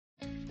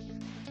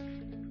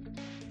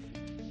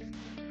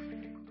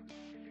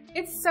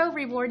It's so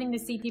rewarding to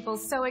see people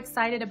so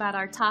excited about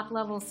our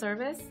top-level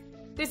service.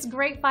 This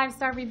great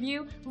 5-star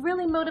review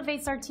really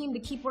motivates our team to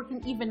keep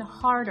working even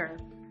harder.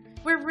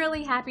 We're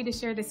really happy to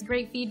share this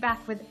great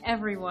feedback with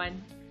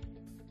everyone.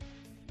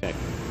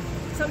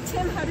 So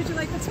Tim, how did you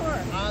like the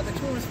tour? The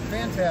tour was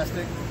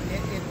fantastic.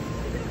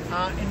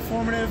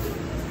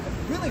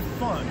 Informative, really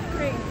fun.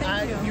 Great,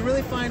 thank you. You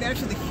really find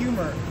actually the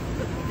humor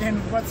in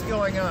what's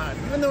going on,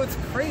 even though it's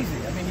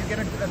crazy. I mean, you get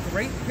a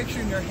great picture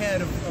in your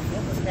head of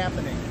what was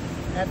happening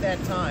at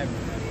that time,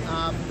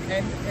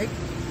 and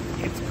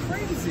it's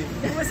crazy.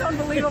 It was an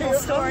unbelievable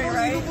story,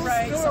 right?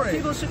 Right. So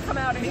people should come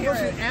out and hear it.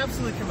 People should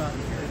absolutely come out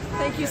and hear it.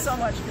 Thank you so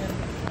much, Ben.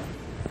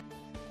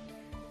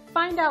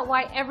 Find out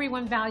why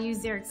everyone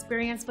values their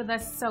experience with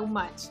us so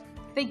much.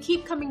 They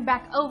keep coming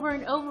back over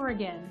and over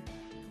again.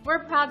 We're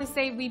proud to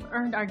say we've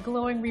earned our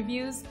glowing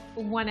reviews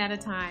one at a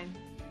time.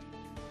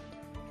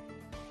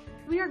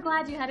 We are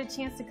glad you had a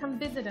chance to come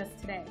visit us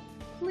today.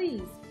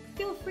 Please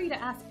feel free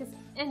to ask us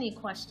any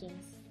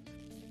questions.